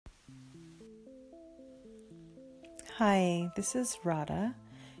Hi, this is Radha,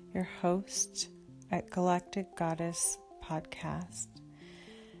 your host at Galactic Goddess Podcast.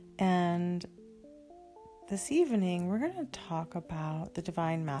 And this evening, we're going to talk about the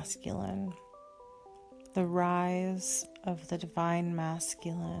Divine Masculine, the rise of the Divine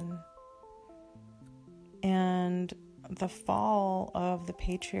Masculine, and the fall of the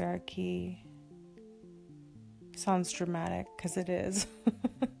patriarchy. Sounds dramatic because it is.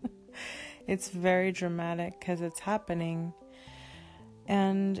 It's very dramatic because it's happening.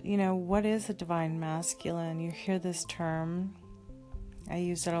 And, what is a divine masculine? You hear this term. I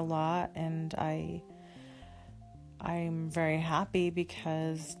use it a lot, and I'm very happy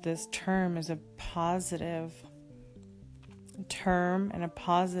because this term is a positive term and a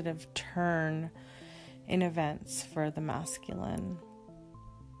positive turn in events for the masculine.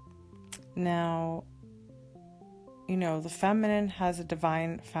 Now, the feminine has a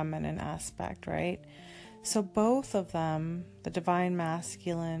divine feminine aspect, right? So both of them, the divine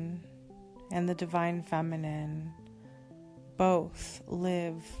masculine and the divine feminine, both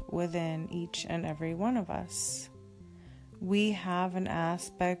live within each and every one of us. We have an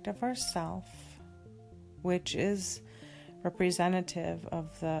aspect of ourself which is representative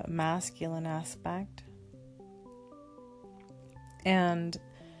of the masculine aspect, and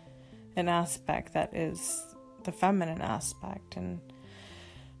an aspect that is the feminine aspect. And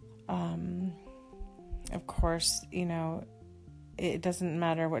of course, it doesn't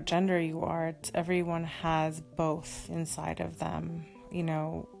matter what gender you are, everyone has both inside of them.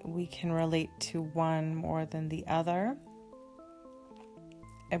 We can relate to one more than the other,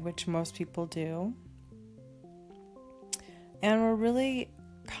 which most people do. And we're really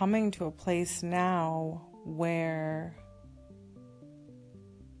coming to a place now where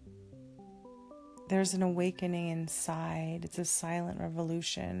there's an awakening inside. It's a silent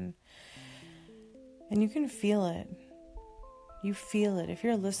revolution. And you can feel it. You feel it. If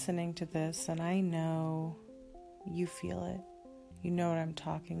you're listening to this, and I know you feel it, you know what I'm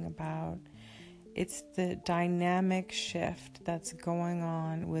talking about. It's the dynamic shift that's going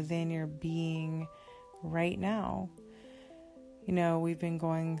on within your being right now. We've been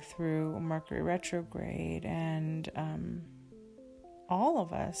going through Mercury retrograde, and all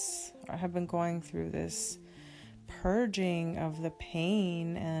of us have been going through this purging of the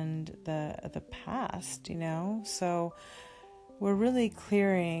pain and the past, So we're really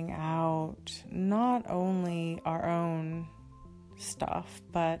clearing out not only our own stuff,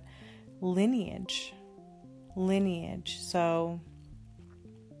 but lineage. So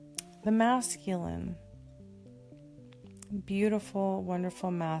the masculine, beautiful,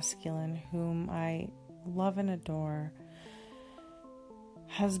 wonderful masculine, whom I love and adore,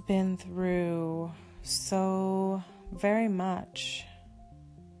 has been through so very much.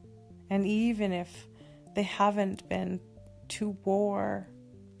 And even if they haven't been to war,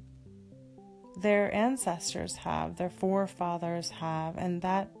 their ancestors have, their forefathers have, and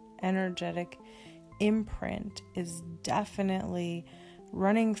that energetic imprint is definitely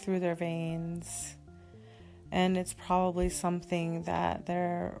running through their veins. And it's probably something that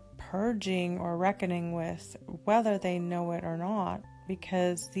they're purging or reckoning with, whether they know it or not,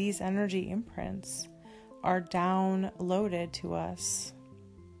 because these energy imprints are downloaded to us.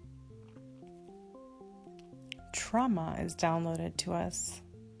 Trauma is downloaded to us.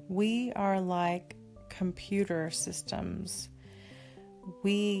 We are like computer systems.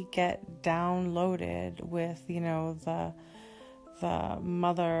 We get downloaded with, the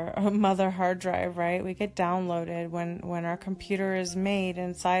mother hard drive, right? We get downloaded when our computer is made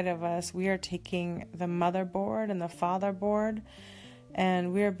inside of us. We are taking the motherboard and the fatherboard,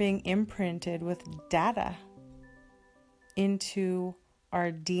 and we are being imprinted with data into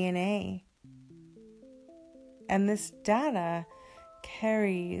our DNA. And this data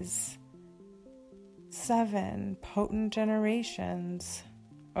carries 7 potent generations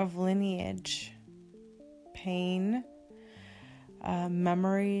of lineage, pain,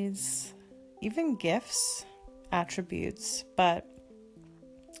 memories, even gifts, attributes. But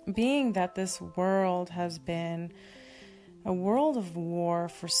being that this world has been a world of war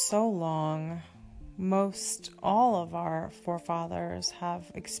for so long, most all of our forefathers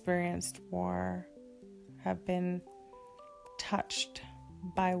have experienced war, have been touched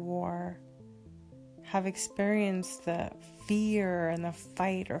by war, have experienced the fear and the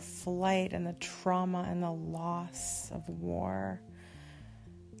fight or flight and the trauma and the loss of war.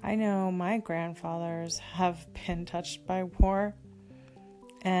 I know my grandfathers have been touched by war,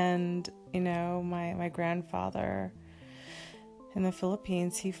 and my grandfather in the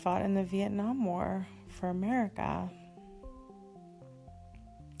Philippines, he fought in the Vietnam War for America.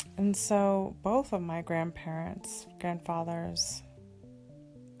 And so both of my grandfathers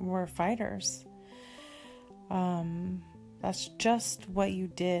were fighters. That's just what you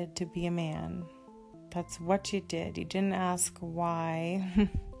did to be a man. That's what you did. You didn't ask why.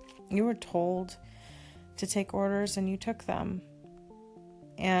 You were told to take orders and you took them.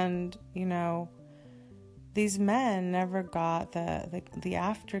 And, these men never got the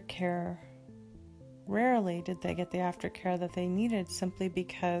aftercare. Rarely did they get the aftercare that they needed, simply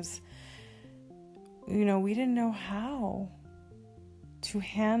because, we didn't know how to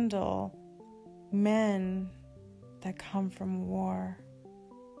handle men that come from war.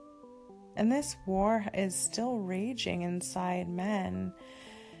 And this war is still raging inside men.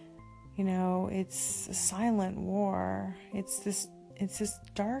 It's a silent war. It's this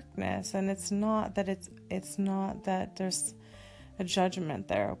darkness, and it's not that there's a judgment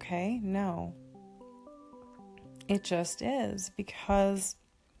there, okay? No. It just is, because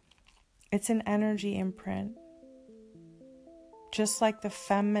it's an energy imprint. Just like the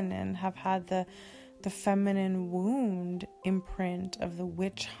feminine have had the feminine wound imprint of the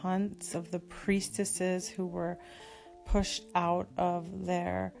witch hunts, of the priestesses who were pushed out of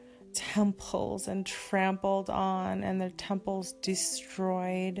their temples and trampled on, and their temples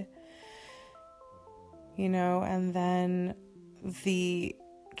destroyed, and then the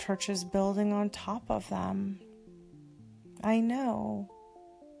churches building on top of them. I know.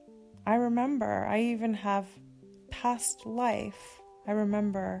 I remember. I even have past life. I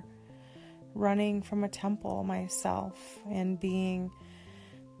remember running from a temple myself and being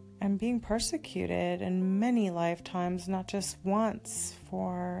persecuted in many lifetimes, not just once,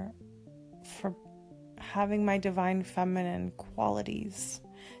 for having my divine feminine qualities,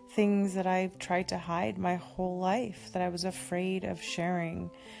 things that I've tried to hide my whole life, that I was afraid of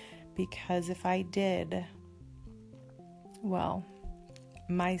sharing, because if I did, well,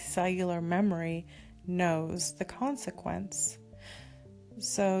 my cellular memory knows the consequence.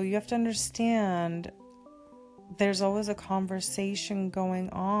 So you have to understand, there's always a conversation going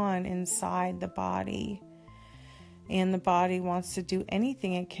on inside the body. And the body wants to do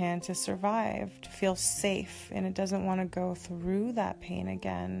anything it can to survive, to feel safe. And it doesn't want to go through that pain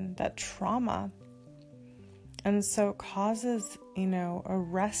again, that trauma. And so it causes, a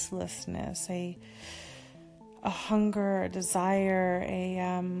restlessness, a hunger, a desire,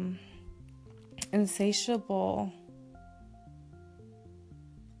 a insatiable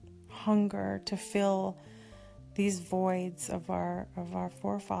hunger to fill these voids of our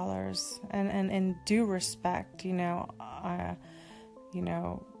forefathers, and in due respect, not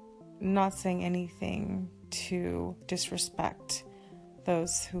saying anything to disrespect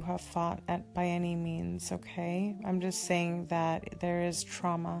those who have fought by any means, okay? I'm just saying that there is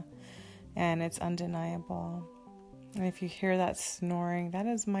trauma, and it's undeniable. And if you hear that snoring, that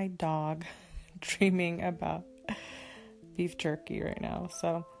is my dog dreaming about beef jerky right now.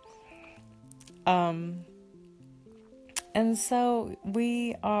 So, and so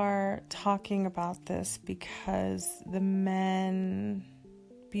we are talking about this because the men,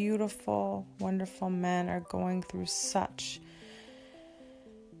 beautiful, wonderful men, are going through such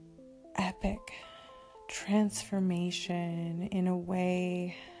epic transformation in a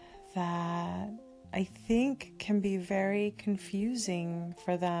way that I think can be very confusing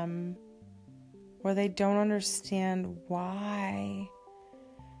for them, where they don't understand, why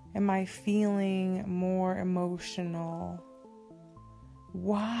am I feeling more emotional?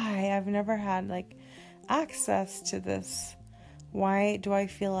 Why? I've never had access to this. Why do I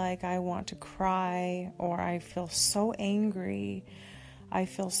feel like I want to cry, or I feel so angry? I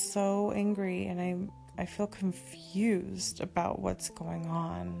feel so angry, and I feel confused about what's going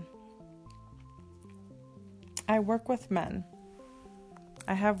on. I work with men.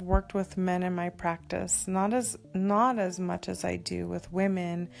 I have worked with men in my practice, not as much as I do with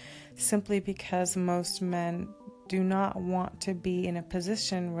women, simply because most men do not want to be in a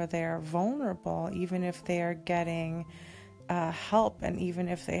position where they are vulnerable, even if they are getting help, and even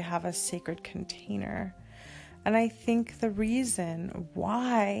if they have a sacred container. And I think the reason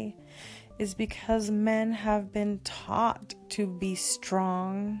why is because men have been taught to be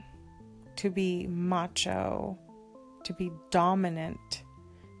strong, to be macho, to be dominant,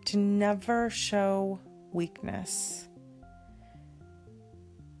 to never show weakness.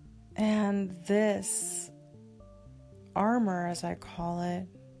 And this armor, as I call it,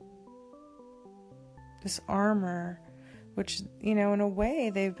 this armor, which, in a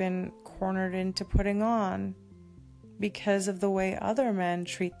way they've been cornered into putting on because of the way other men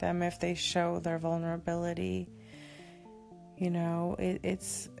treat them if they show their vulnerability.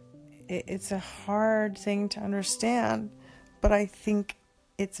 It's a hard thing to understand, but I think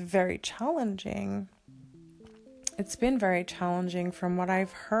it's very challenging. It's been very challenging from what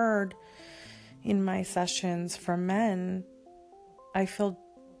I've heard in my sessions from men. I feel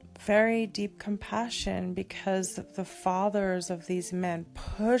very deep compassion because the fathers of these men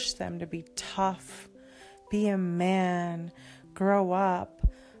push them to be tough, be a man, grow up.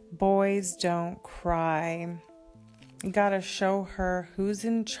 Boys don't cry. You gotta show her who's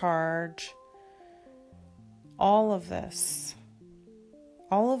in charge. All of this.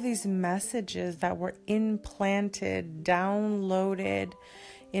 All of these messages that were implanted, downloaded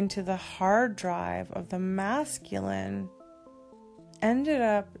into the hard drive of the masculine ended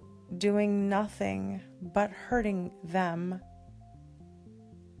up doing nothing but hurting them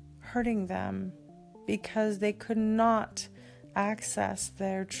because they could not access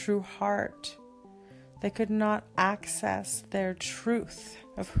their true heart. They could not access their truth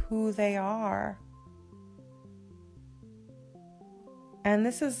of who they are. And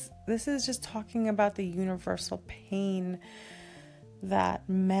this is just talking about the universal pain that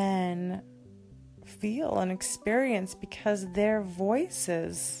men feel and experience because their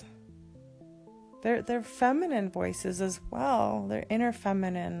voices, their feminine voices as well, their inner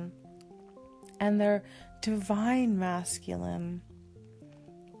feminine and their divine masculine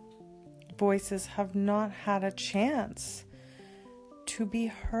voices have not had a chance to be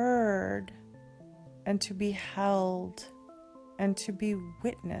heard and to be held and to be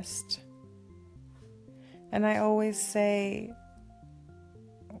witnessed. And I always say,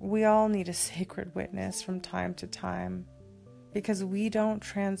 we all need a sacred witness from time to time because we don't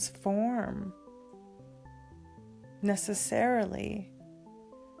transform necessarily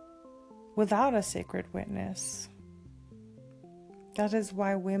without a sacred witness. That is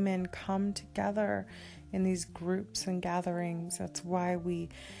why women come together in these groups and gatherings. That's why we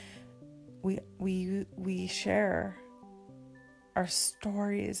share our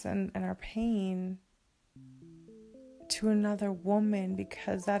stories and our pain to another woman,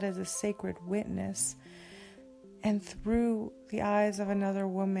 because that is a sacred witness. And through the eyes of another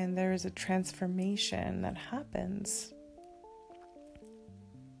woman, there is a transformation that happens.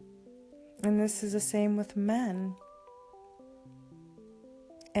 And this is the same with men.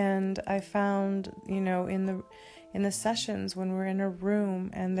 And I found, in the sessions when we're in a room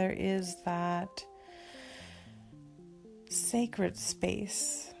and there is that sacred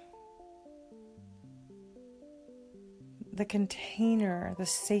space, the container, the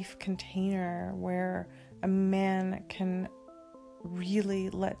safe container where a man can really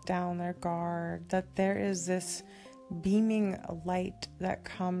let down their guard, that there is this beaming light that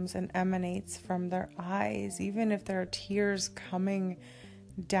comes and emanates from their eyes. Even if there are tears coming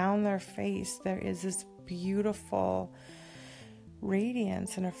down their face, there is this beautiful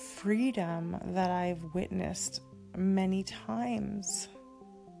radiance and a freedom that I've witnessed many times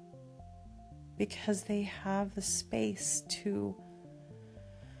because they have the space to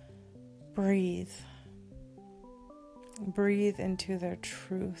breathe into their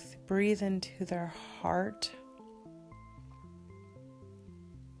truth, breathe into their heart,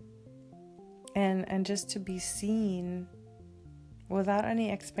 and just to be seen without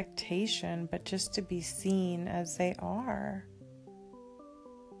any expectation, but just to be seen as they are.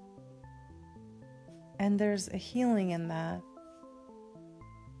 And there's a healing in that.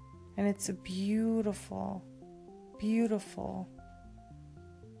 And it's a beautiful, beautiful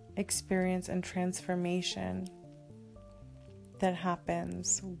experience and transformation that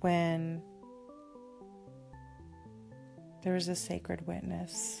happens when there is a sacred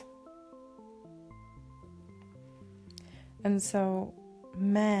witness. And so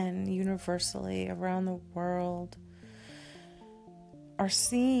men universally around the world are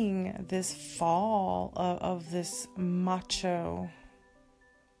seeing this fall of this macho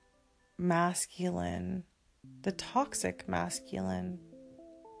masculine, the toxic masculine.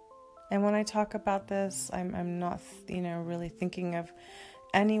 And when I talk about this, I'm not, really thinking of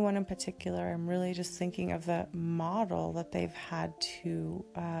anyone in particular. I'm really just thinking of the model that they've had to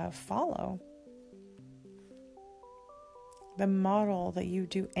follow. The model that you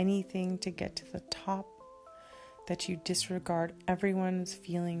do anything to get to the top, that you disregard everyone's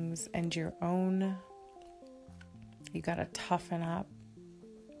feelings and your own. You gotta toughen up.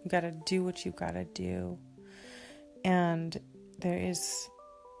 You gotta do what you gotta do. And there is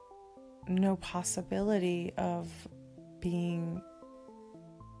no possibility of being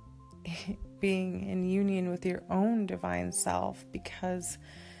in union with your own divine self, because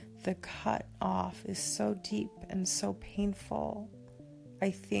the cut off is so deep and so painful. I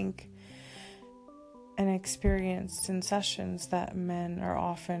think and experienced in sessions that men are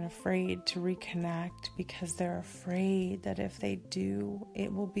often afraid to reconnect because they're afraid that if they do,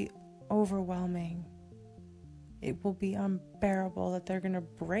 it will be overwhelming. It will be unbearable, that they're going to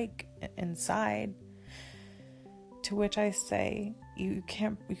break inside. To which I say, you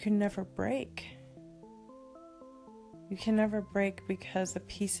can never break. You can never break, because the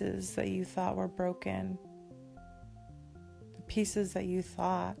pieces that you thought were broken, the pieces that you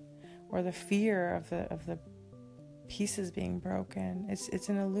thought, or the fear of the pieces being broken, it's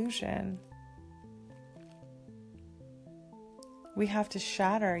an illusion. We have to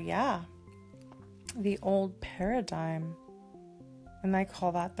shatter, the old paradigm. And I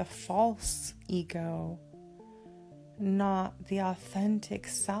call that the false ego, not the authentic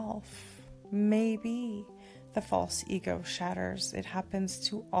self. Maybe the false ego shatters. It happens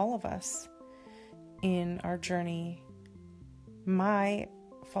to all of us in our journey. My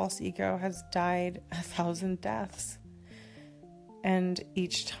false ego has died 1,000 deaths. And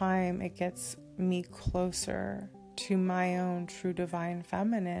each time it gets me closer to my own true divine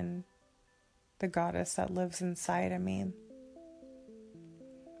feminine, the goddess that lives inside of me.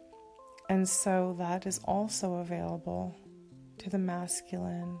 And so that is also available to the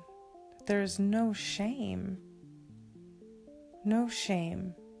masculine. There's no shame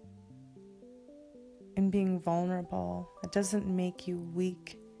in being vulnerable. It doesn't make you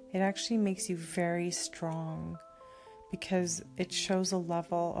weak. It actually makes you very strong, because it shows a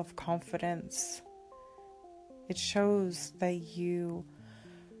level of confidence. It shows that you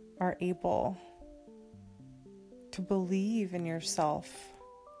are able to believe in yourself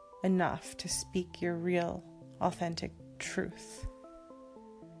enough to speak your real, authentic truth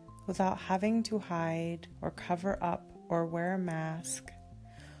without having to hide or cover up or wear a mask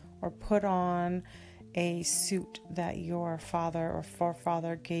or put on a suit that your father or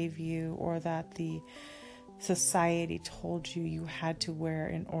forefather gave you, or that the society told you had to wear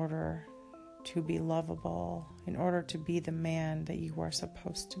in order to be lovable, in order to be the man that you are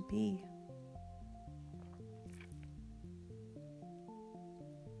supposed to be.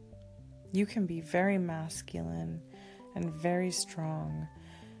 You can be very masculine and very strong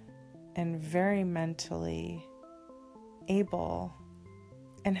and very mentally able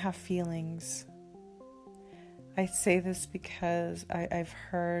and have feelings. I say this because I've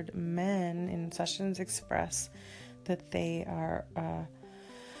heard men in sessions express that they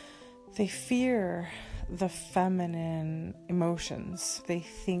fear the feminine emotions. They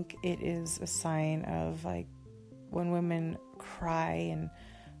think it is a sign of, like, when women cry, and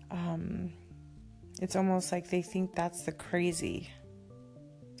it's almost like they think that's the crazy,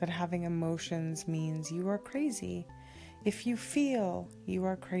 that having emotions means you are crazy. If you feel, you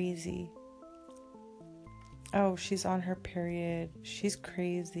are crazy. Oh, she's on her period, she's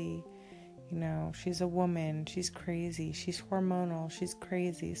crazy. She's a woman, she's crazy. She's hormonal, she's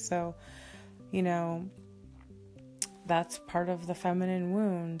crazy. So, that's part of the feminine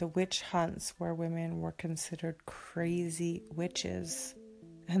wound, the witch hunts where women were considered crazy witches.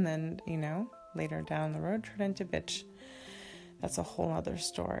 And then, later down the road turn into bitch. That's a whole other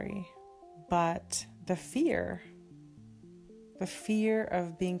story. But the fear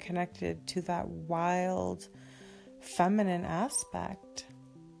of being connected to that wild feminine aspect,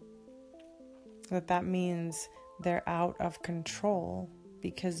 that means they're out of control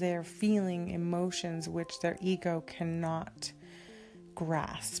because they're feeling emotions which their ego cannot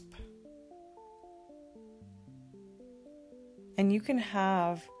grasp. And you can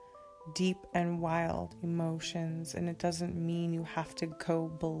have deep and wild emotions, and it doesn't mean you have to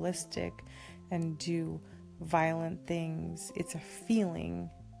go ballistic and do violent things. It's a feeling.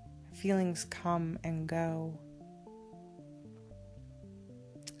 Feelings come and go.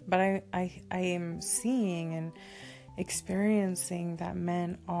 But I am seeing and experiencing that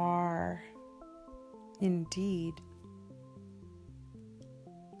men are indeed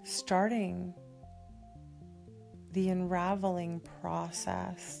starting the unraveling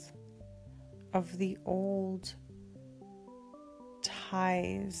process of the old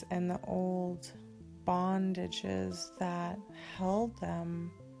ties and the old bondages that held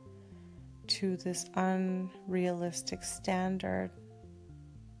them to this unrealistic standard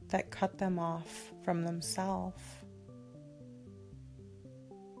that cut them off from themselves.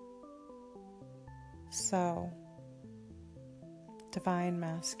 So, divine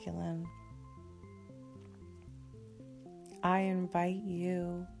masculine, I invite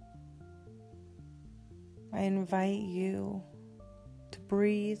you to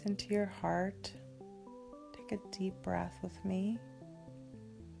breathe into your heart. Take a deep breath with me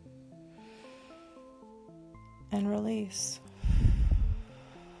and release.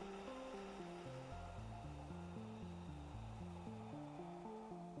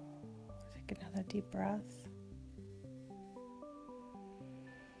 deep breath.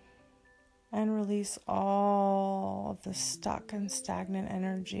 And release all of the stuck and stagnant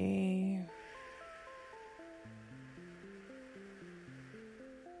energy.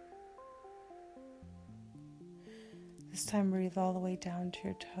 This time, breathe all the way down to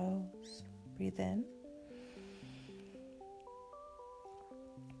your toes. Breathe in.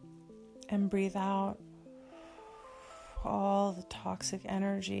 And breathe out all the toxic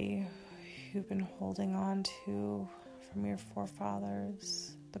energy you've been holding on to from your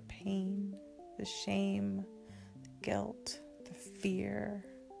forefathers. The pain, the shame, the guilt, the fear.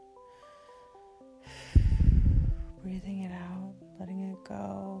 Breathing it out, letting it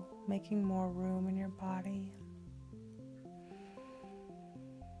go, making more room in your body.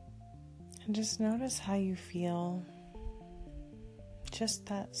 And just notice how you feel. Just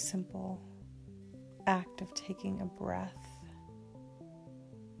that simple act of taking a breath.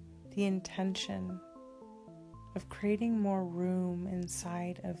 The intention of creating more room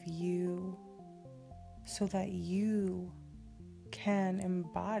inside of you so that you can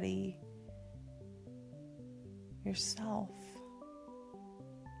embody yourself.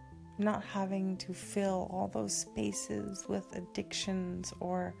 Not having to fill all those spaces with addictions,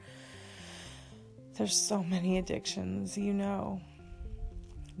 or there's so many addictions, we all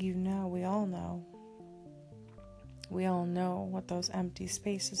know. We all know what those empty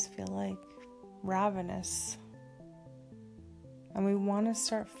spaces feel like, ravenous. And we want to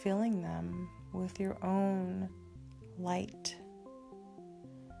start filling them with your own light,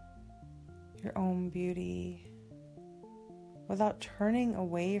 your own beauty, without turning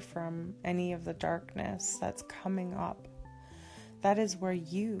away from any of the darkness that's coming up. That is where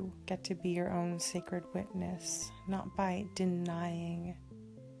you get to be your own sacred witness, not by denying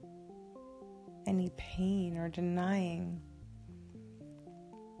any pain or denying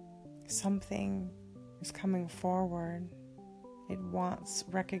something is coming forward. It wants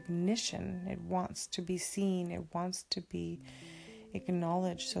recognition. It wants to be seen. It wants to be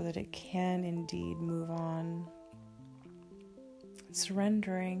acknowledged so that it can indeed move on.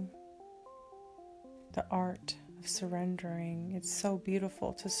 Surrendering, the art of surrendering. It's so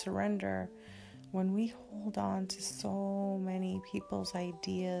beautiful to surrender when we hold on to so many people's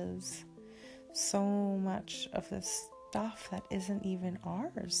ideas, so much of this stuff that isn't even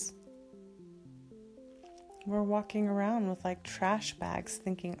ours. We're walking around with like trash bags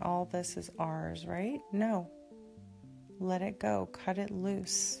thinking all this is ours, right? No. Let it go. Cut it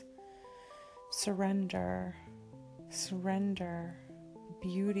loose. Surrender. Surrender.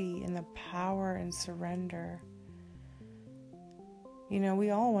 Beauty and the power in surrender.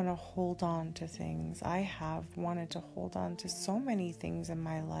 We all want to hold on to things. I have wanted to hold on to so many things in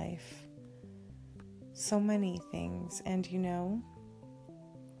my life. So many things. And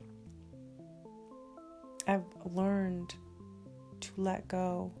I've learned to let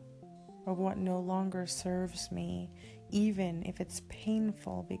go of what no longer serves me, even if it's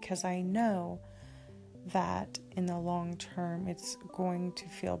painful, because I know that in the long term it's going to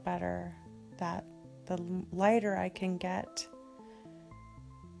feel better, that the lighter I can get,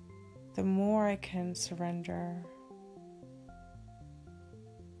 the more I can surrender,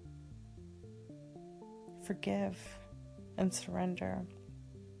 forgive, and surrender,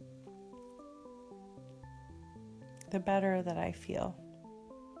 the better that I feel.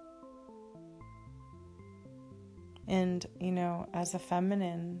 And, as a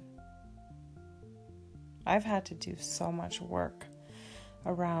feminine, I've had to do so much work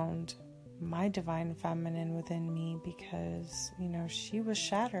around my divine feminine within me because, she was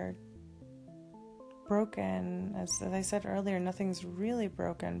shattered, broken. As I said earlier, nothing's really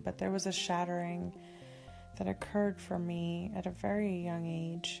broken, but there was a shattering that occurred for me at a very young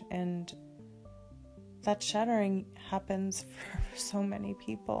age. And that shattering happens for so many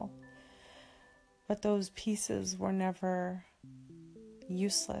people. But those pieces were never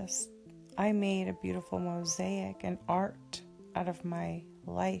useless. I made a beautiful mosaic and art out of my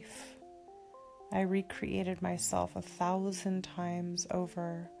life. I recreated myself 1,000 times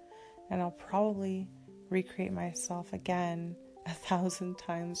over, and I'll probably recreate myself again 1,000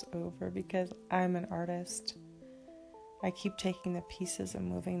 times over because I'm an artist. I keep taking the pieces and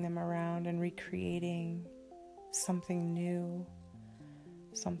moving them around and recreating something new,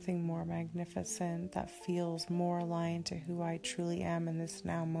 something more magnificent that feels more aligned to who I truly am in this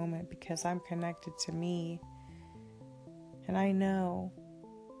now moment, because I'm connected to me. And I know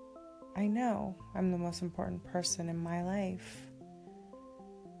I'm the most important person in my life.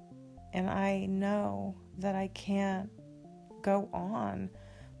 And I know that I can't go on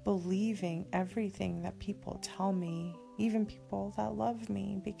believing everything that people tell me, even people that love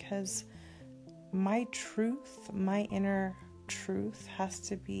me, because my truth, my inner truth has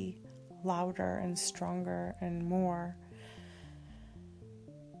to be louder and stronger and more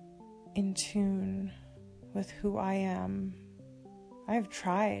in tune with who I am. I've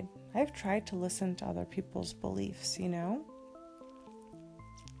tried to listen to other people's beliefs,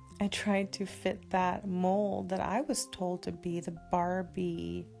 I tried to fit that mold that I was told to be the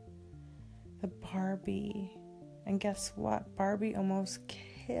Barbie. And guess what? Barbie almost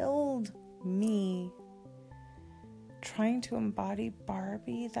killed me. Trying to embody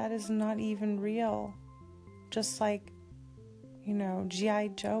Barbie, that is not even real. Just like, G.I.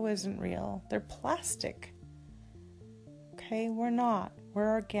 Joe isn't real. They're plastic. Okay, we're not. We're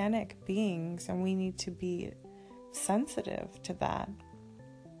organic beings, and we need to be sensitive to that.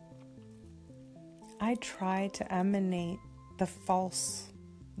 I try to emanate the false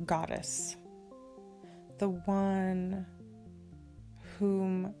goddess, the one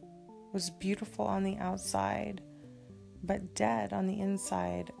whom was beautiful on the outside, but dead on the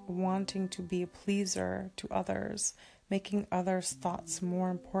inside, wanting to be a pleaser to others, making others' thoughts more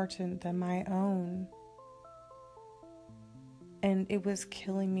important than my own. And it was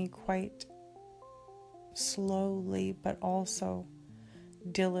killing me quite slowly, but also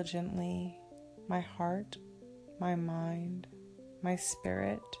diligently. My heart, my mind, my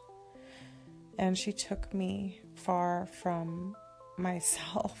spirit. And she took me far from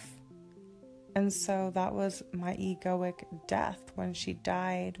myself. And so that was my egoic death when she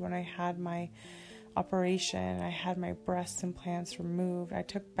died, when I had my operation, I had my breast implants removed. I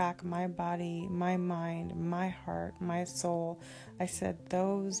took back my body, my mind, my heart, my soul. I said,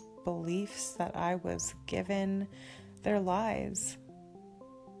 those beliefs that I was given, they're lies.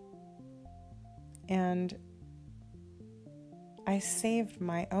 And I saved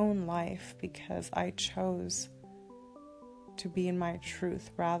my own life because I chose to be in my truth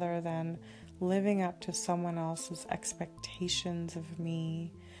rather than living up to someone else's expectations of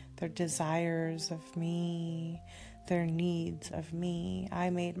me, their desires of me, their needs of me.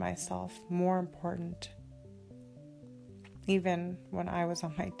 I made myself more important, even when I was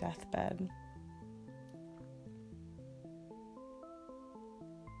on my deathbed.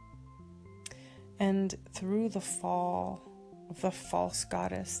 And through the fall of the false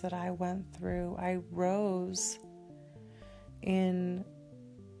goddess that I went through, I rose in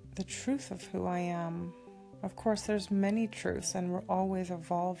the truth of who I am. Of course, there's many truths and we're always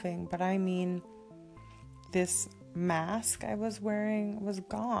evolving, but I mean, this mask I was wearing was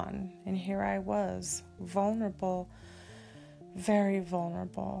gone, and here I was, vulnerable, very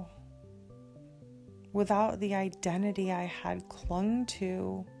vulnerable, without the identity I had clung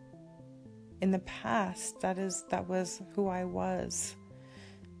to in the past. That was who I was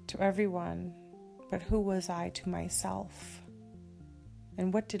to everyone, but who was I to myself?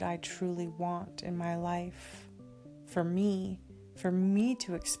 And what did I truly want in my life? For me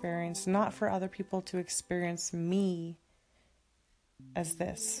to experience, not for other people to experience me as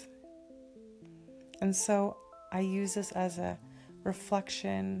this. And so I use this as a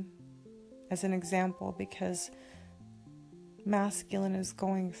reflection, as an example, because masculine is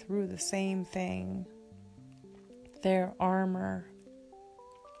going through the same thing. Their armor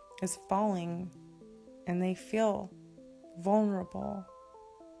is falling and they feel vulnerable.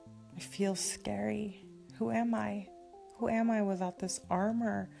 I feel scary. Who am I? Who am I without this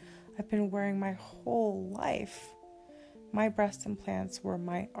armor I've been wearing my whole life? My breast implants were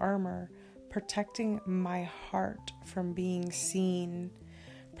my armor, protecting my heart from being seen,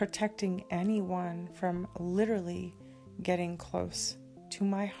 protecting anyone from literally getting close to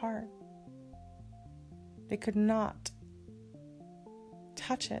my heart. They could not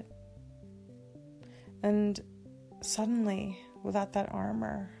touch it. And suddenly, without that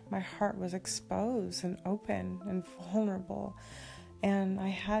armor, my heart was exposed and open and vulnerable. And I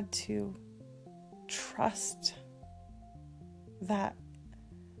had to trust that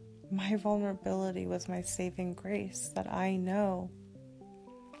my vulnerability was my saving grace, that I know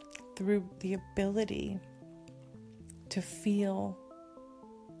through the ability to feel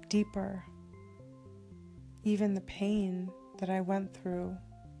deeper, even the pain that I went through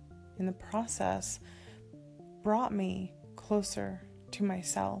in the process brought me closer to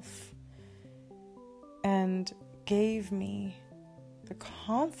myself and gave me the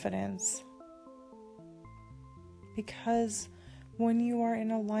confidence, because when you are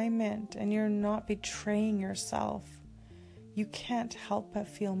in alignment and you're not betraying yourself, you can't help but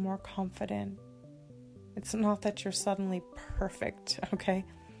feel more confident. It's not that you're suddenly perfect, okay?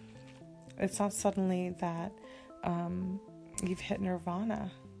 It's not suddenly that you've hit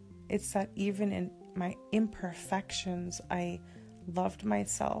nirvana. It's that even in my imperfections, I loved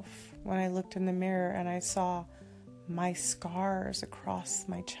myself when I looked in the mirror and I saw my scars across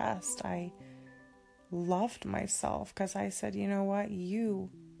my chest. I loved myself because I said, you know what, you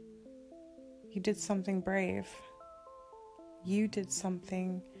did something brave. You did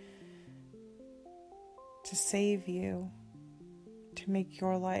something to save you, to make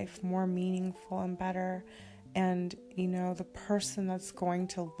your life more meaningful and better. And, the person that's going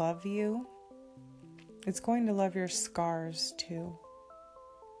to love you, it's going to love your scars too.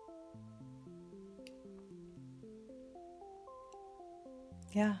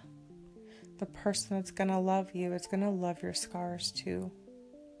 Yeah. The person that's going to love you, it's going to love your scars too.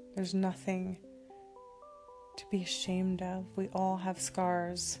 There's nothing to be ashamed of. We all have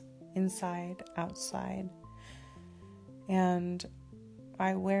scars, inside, outside. And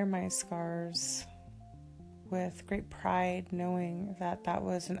I wear my scars with great pride, knowing that that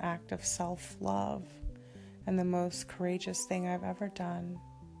was an act of self-love and the most courageous thing I've ever done.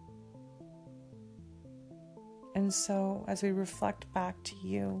 And so, as we reflect back to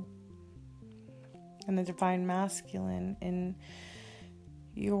you and the Divine Masculine in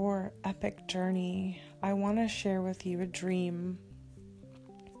your epic journey, I want to share with you a dream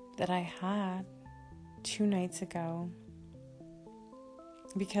that I had 2 nights ago,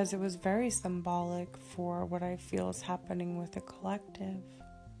 because it was very symbolic for what I feel is happening with the collective.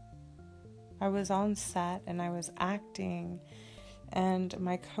 I was on set and I was acting, and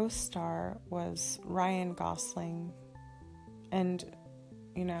my co-star was Ryan Gosling. And,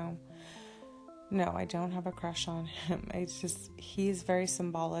 no, I don't have a crush on him. It's just, he's very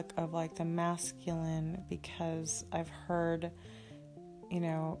symbolic of like the masculine, because I've heard,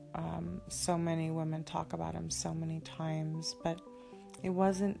 so many women talk about him so many times, but it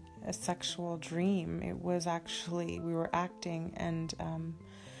wasn't a sexual dream. It was actually, we were acting and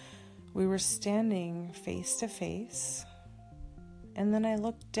we were standing face to face. And then I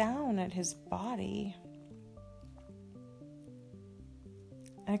looked down at his body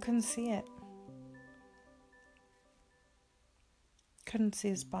and I couldn't see it. Couldn't see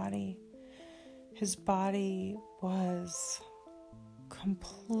his body. His body was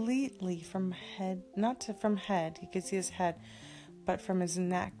completely from head, from head, you could see his head, but from his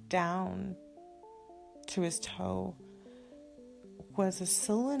neck down to his toe was a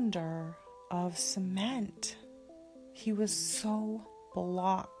cylinder of cement. He was so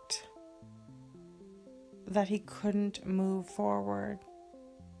blocked that he couldn't move forward,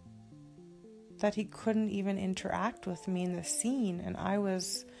 that he couldn't even interact with me in the scene. And I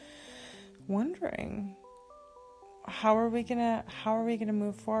was wondering, how are we gonna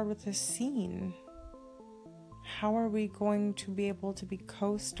move forward with this scene? How are we going to be able to be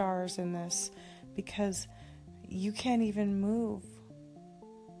co-stars in this? Because you can't even move.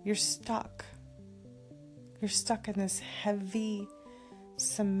 You're stuck. You're stuck in this heavy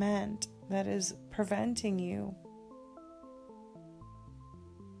cement that is preventing you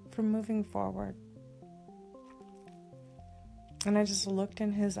from moving forward. And I just looked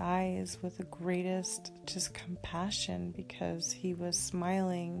in his eyes with the greatest just compassion, because he was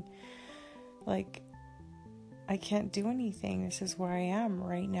smiling like, I can't do anything. This is where I am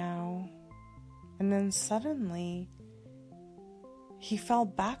right now. And then suddenly he fell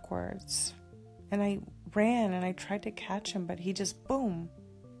backwards, and I ran and I tried to catch him, but he just boom.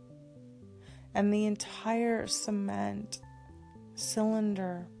 And the entire cement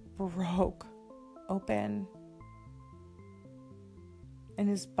cylinder broke open. And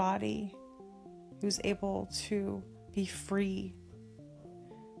his body, he was able to be free,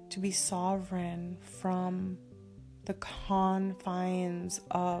 to be sovereign from the confines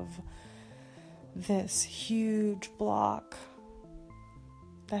of this huge block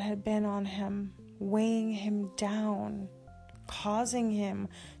that had been on him, weighing him down, causing him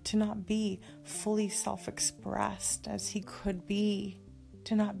to not be fully self-expressed as he could be,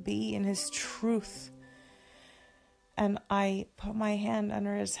 to not be in his truth. And I put my hand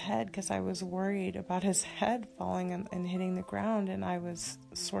under his head because I was worried about his head falling and hitting the ground, and I was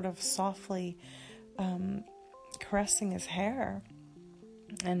sort of softly caressing his hair.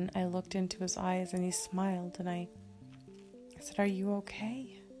 And I looked into his eyes and he smiled, and I said, "Are you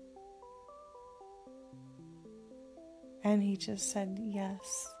okay?" And he just said,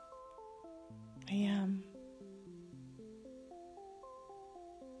 "Yes, I am.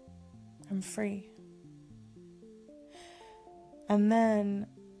 I'm free." And then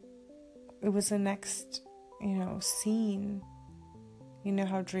it was the next, scene. You know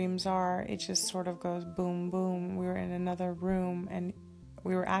how dreams are. It just sort of goes boom, boom. We were in another room and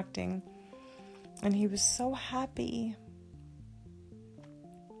we were acting. And he was so happy.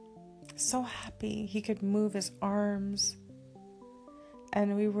 So happy. He could move his arms.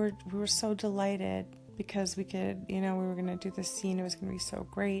 And we were so delighted because we could, we were going to do this scene. It was going to be so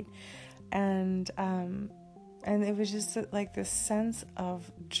great. And it was just like this sense of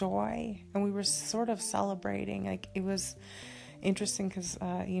joy, and we were sort of celebrating. Like, it was interesting because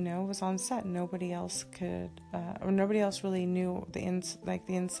it was on set. Nobody else could, or nobody else really knew the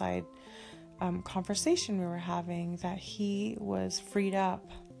inside conversation we were having, that he was freed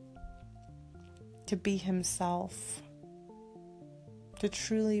up to be himself, to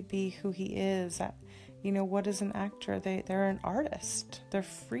truly be who he is. That, what is an actor? They're an artist. They're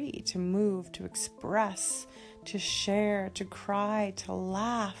free to move, to express, to share, to cry, to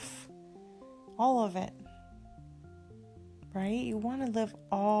laugh, all of it, right? You want to live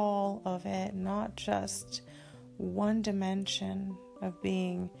all of it, not just one dimension of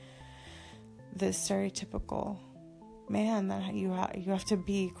being this stereotypical man that you have to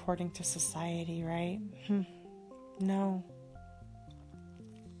be according to society, right? No,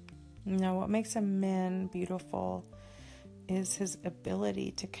 what makes a man beautiful is his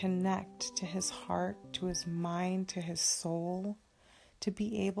ability to connect to his heart, to his mind, to his soul, to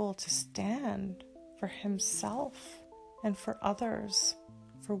be able to stand for himself and for others,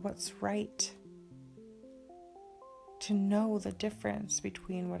 for what's right, to know the difference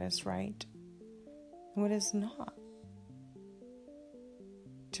between what is right and what is not,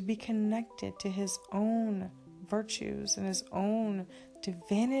 to be connected to his own virtues and his own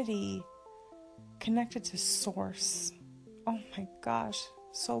divinity, connected to source. Oh my gosh,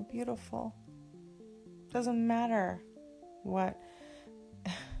 so beautiful. Doesn't matter what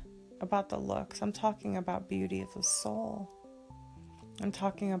about the looks. I'm talking about beauty of the soul. I'm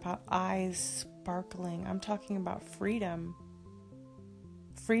talking about eyes sparkling. I'm talking about freedom.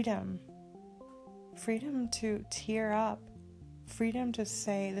 Freedom to tear up. Freedom to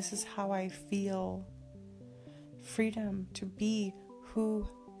say, this is how I feel. Freedom to be who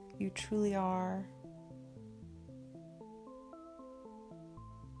you truly are.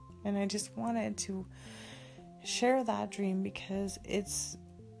 And I just wanted to share that dream because it's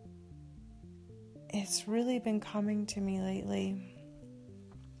really been coming to me lately.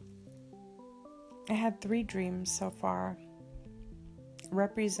 I had 3 dreams so far,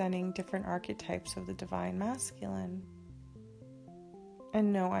 representing different archetypes of the divine masculine.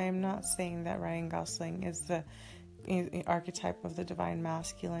 And no, I am not saying that Ryan Gosling is the archetype of the divine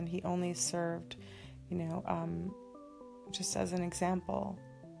masculine. He only served, just as an example.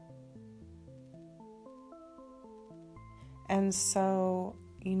 And so,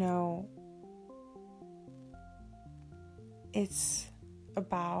 it's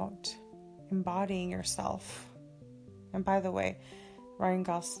about embodying yourself. And by the way, Ryan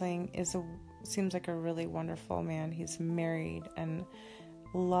Gosling seems like a really wonderful man. He's married and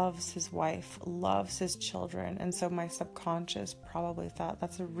loves his wife, loves his children. And so my subconscious probably thought,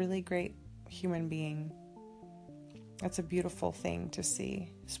 that's a really great human being. That's a beautiful thing to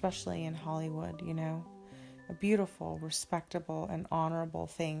see, especially in Hollywood, a beautiful, respectable, and honorable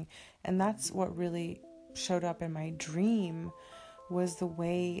thing. And that's what really showed up in my dream, was the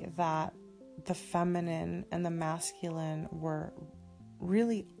way that the feminine and the masculine were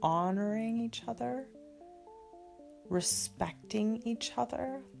really honoring each other, respecting each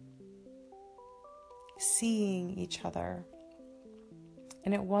other, seeing each other.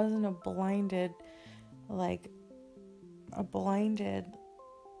 And it wasn't a blinded,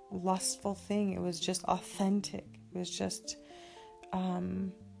 lustful thing. It was just authentic. It was just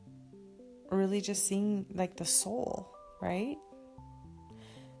really just seeing the soul, right?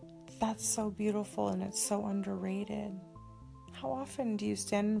 That's so beautiful, and it's so underrated. How often do you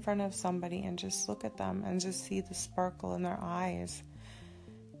stand in front of somebody and just look at them and just see the sparkle in their eyes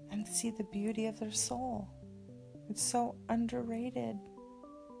and see the beauty of their soul? It's so underrated,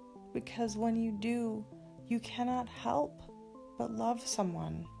 because when you do, you cannot help but love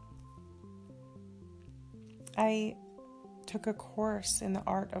someone. I took a course in the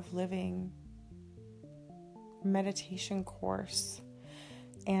art of living, meditation course,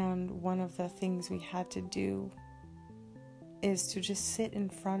 and one of the things we had to do is to just sit in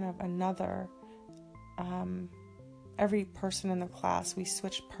front of another. Every person in the class, we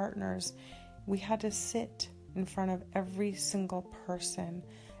switched partners. We had to sit in front of every single person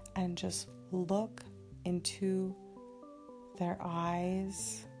and just look into their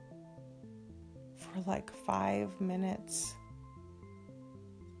eyes for 5 minutes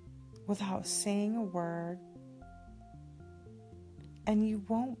without saying a word. And you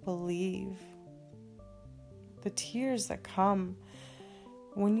won't believe the tears that come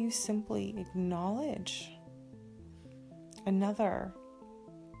when you simply acknowledge another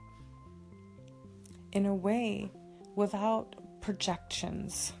in a way without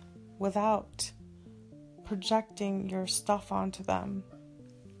projections, without projecting your stuff onto them.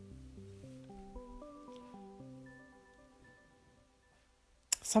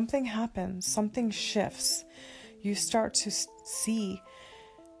 Something happens, something shifts. You start to see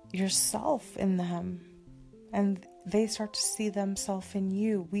yourself in them, and they start to see themselves in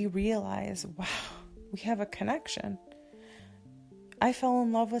you. We realize, wow, we have a connection. I fell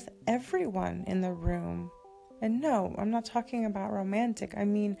in love with everyone in the room. And no, I'm not talking about romantic. I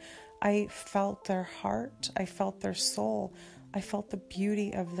mean, I felt their heart. I felt their soul. I felt the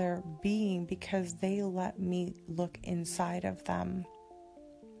beauty of their being because they let me look inside of them.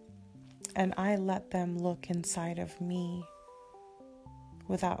 And I let them look inside of me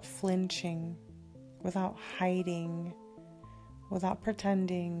without flinching, without hiding, without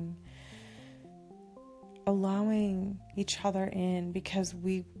pretending, allowing each other in because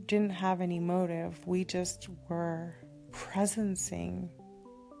we didn't have any motive. We just were presencing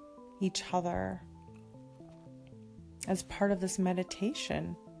each other as part of this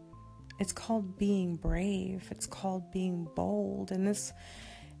meditation. It's called being brave. It's called being bold. And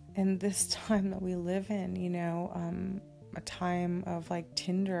this time that we live in, a time of like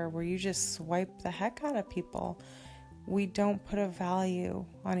Tinder where you just swipe the heck out of people. We don't put a value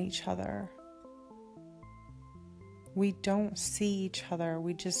on each other. We don't see each other.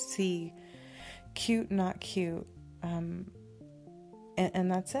 We just see cute, not cute. And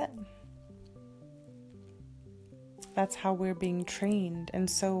that's it. That's how we're being trained. And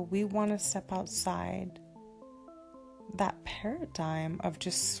so we want to step outside that paradigm of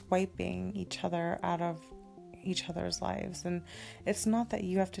just swiping each other out of each other's lives. And it's not that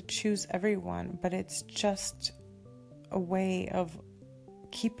you have to choose everyone, but it's just a way of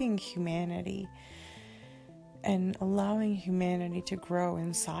keeping humanity and allowing humanity to grow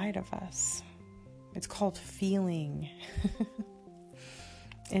inside of us. It's called feeling.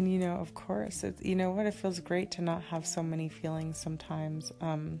 And of course, it feels great to not have so many feelings sometimes.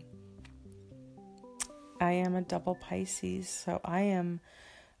 I am a double Pisces, so I am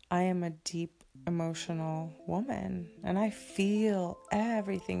a deep emotional woman, and I feel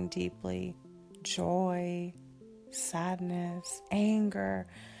everything deeply. Joy, sadness, anger.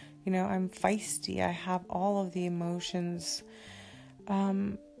 I'm feisty. I have all of the emotions.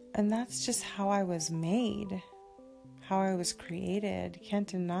 And that's just how I was made, how I was created. Can't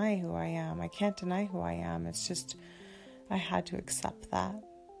deny who I am. I can't deny who I am. It's just, I had to accept that.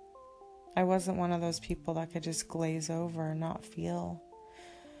 I wasn't one of those people that could just glaze over and not feel,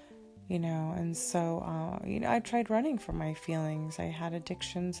 and so, I tried running from my feelings. I had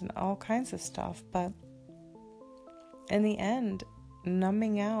addictions and all kinds of stuff, but in the end,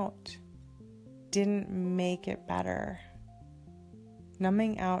 numbing out didn't make it better.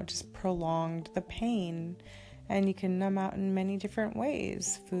 Numbing out just prolonged the pain, and you can numb out in many different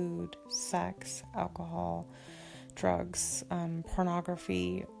ways: food, sex, alcohol, drugs,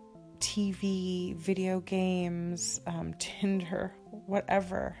 pornography, TV, video games, Tinder,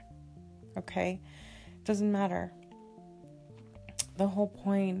 whatever. Okay? It doesn't matter. The whole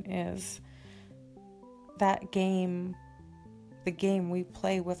point is that game, the game we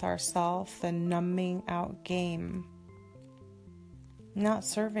play with ourselves, the numbing out game, not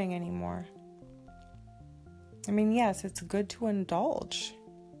serving anymore. I mean, yes, it's good to indulge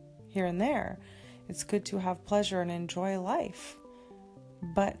here and there. It's good to have pleasure and enjoy life.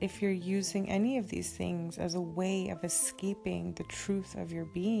 But if you're using any of these things as a way of escaping the truth of your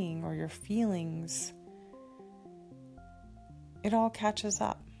being or your feelings, it all catches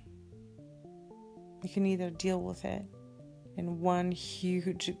up. You can either deal with it in one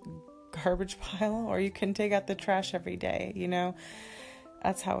huge garbage pile, or you can take out the trash every day,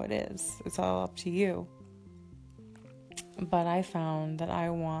 That's how it is. It's all up to you. But I found that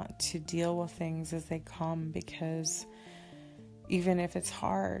I want to deal with things as they come, because even if it's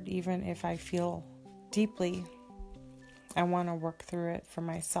hard, even if I feel deeply, I want to work through it for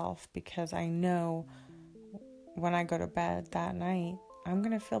myself, because I know when I go to bed that night, I'm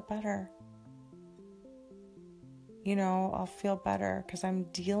going to feel better. I'll feel better because I'm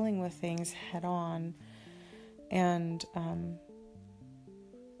dealing with things head on, and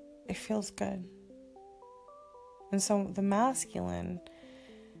it feels good. And so the masculine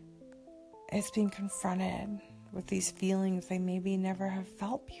is being confronted with these feelings they maybe never have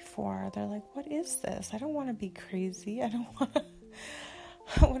felt before. They're like, what is this? I don't want to be crazy. I don't want to...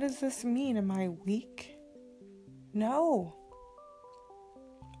 What does this mean? Am I weak? No,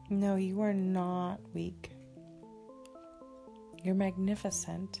 you are not weak. You're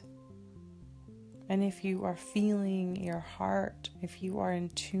magnificent. And if you are feeling your heart, if you are in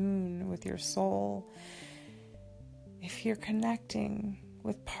tune with your soul, If you're connecting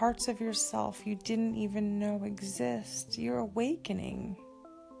with parts of yourself you didn't even know exist, you're awakening.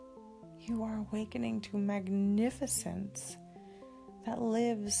 You are awakening to magnificence that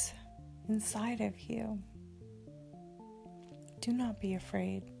lives inside of you. Do not be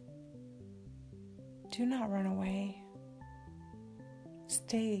afraid. Do not run away.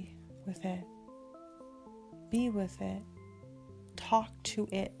 Stay with it. Be with it. Talk to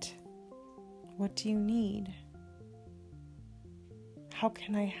it. What do you need? How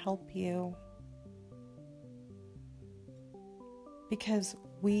can I help you? Because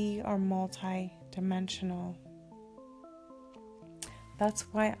we are multi-dimensional. That's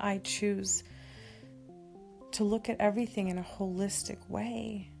why I choose to look at everything in a holistic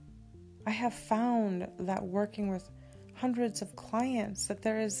way. I have found that working with hundreds of clients that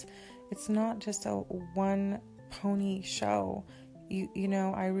it's not just a one pony show. You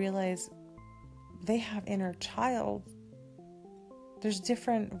know, I realize they have inner child. There's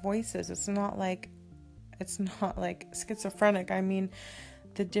different voices. It's not like schizophrenic. I mean,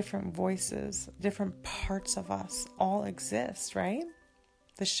 the different voices, different parts of us all exist, right?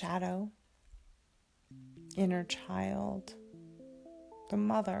 The shadow, inner child, the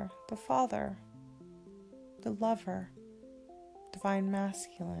mother, the father, the lover, divine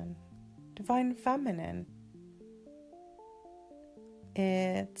masculine, divine feminine.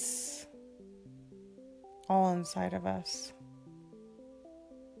 It's all inside of us.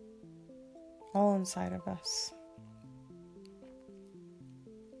 All inside of us.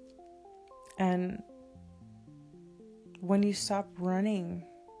 And when you stop running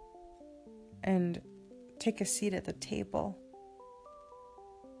and take a seat at the table,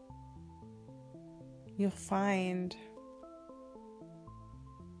 you'll find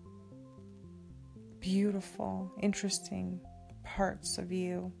beautiful, interesting parts of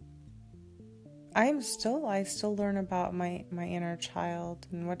you. I still learn about my inner child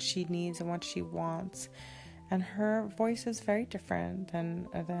and what she needs and what she wants. And her voice is very different than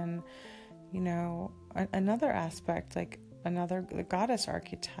another aspect, like the goddess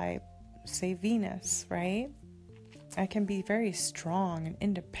archetype, say Venus, right? I can be very strong and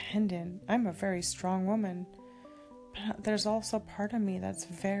independent. I'm a very strong woman. But there's also part of me that's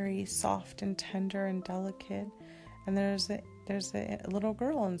very soft and tender and delicate. And there's a little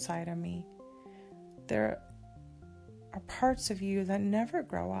girl inside of me. There are parts of you that never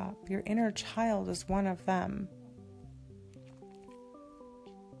grow up. Your inner child is one of them.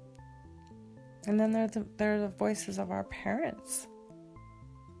 And then there are the voices of our parents.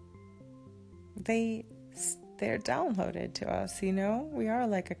 They're downloaded to us, you know? We are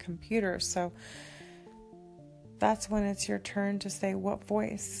like a computer, so that's when it's your turn to say what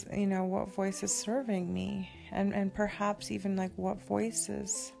voice is serving me, and perhaps even like what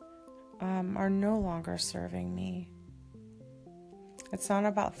voices are no longer serving me. It's not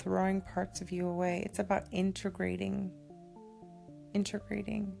about throwing parts of you away. It's about integrating.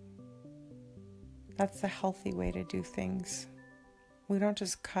 That's the healthy way to do things. We don't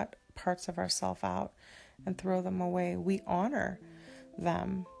just cut parts of ourselves out and throw them away. We honor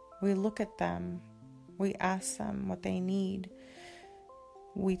them. We look at them. We ask them what they need.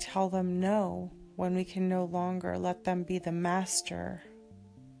 We tell them no when we can no longer let them be the master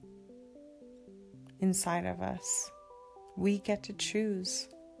inside of us. We get to choose.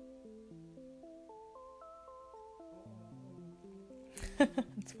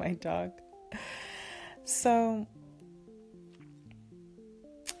 It's my dog. So,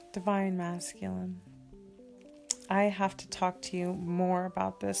 divine masculine. I have to talk to you more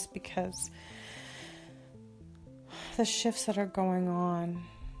about this because the shifts that are going on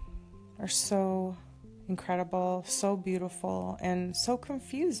are so incredible, so beautiful, and so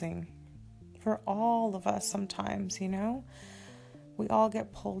confusing for all of us sometimes, you know? We all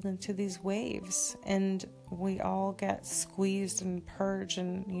get pulled into these waves and we all get squeezed and purged,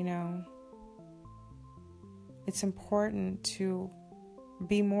 and, you know, it's important to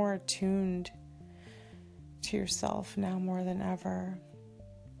be more attuned to yourself now more than ever.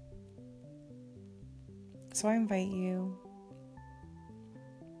 So I invite you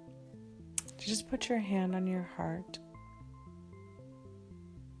to just put your hand on your heart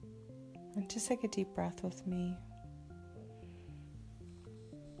and just take a deep breath with me.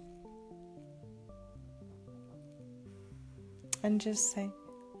 And just say,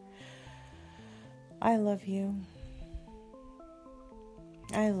 I love you.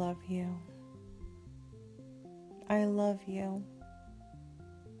 I love you. I love you.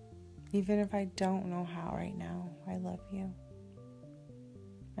 Even if I don't know how right now, I love you.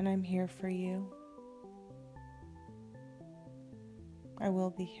 And I'm here for you. I will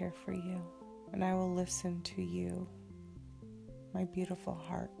be here for you. And I will listen to you my beautiful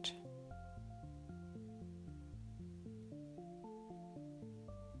heart.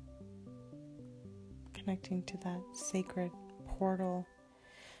 Connecting to that sacred portal,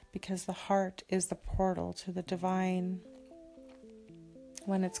 because the heart is the portal to the divine.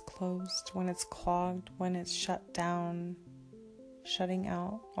 When it's closed, when it's clogged, when it's shut down, shutting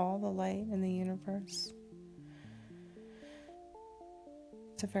out all the light in the universe,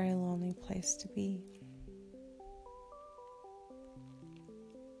 it's a very lonely place to be.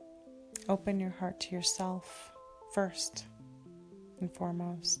 Open your heart to yourself first and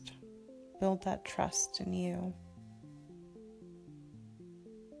foremost. Build that trust in you.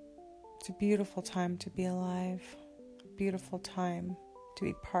 It's a beautiful time to be alive, a beautiful time to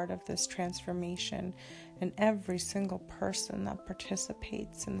be part of this transformation, and every single person that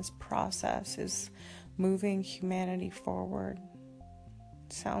participates in this process is moving humanity forward.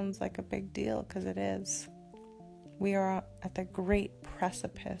 It sounds like a big deal, because it is. We are at the great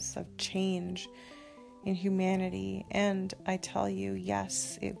precipice of change in humanity, and I tell you,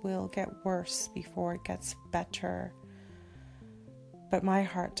 yes, it will get worse before it gets better. But my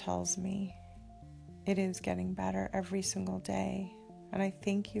heart tells me it is getting better every single day. And I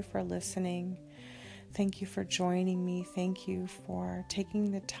thank you for listening. Thank you for joining me. Thank you for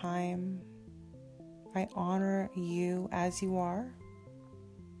taking the time. I honor you as you are.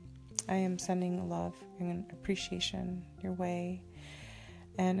 I am sending love and appreciation your way.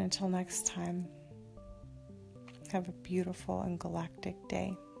 And until next time, have a beautiful and galactic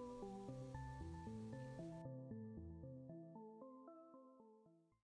day.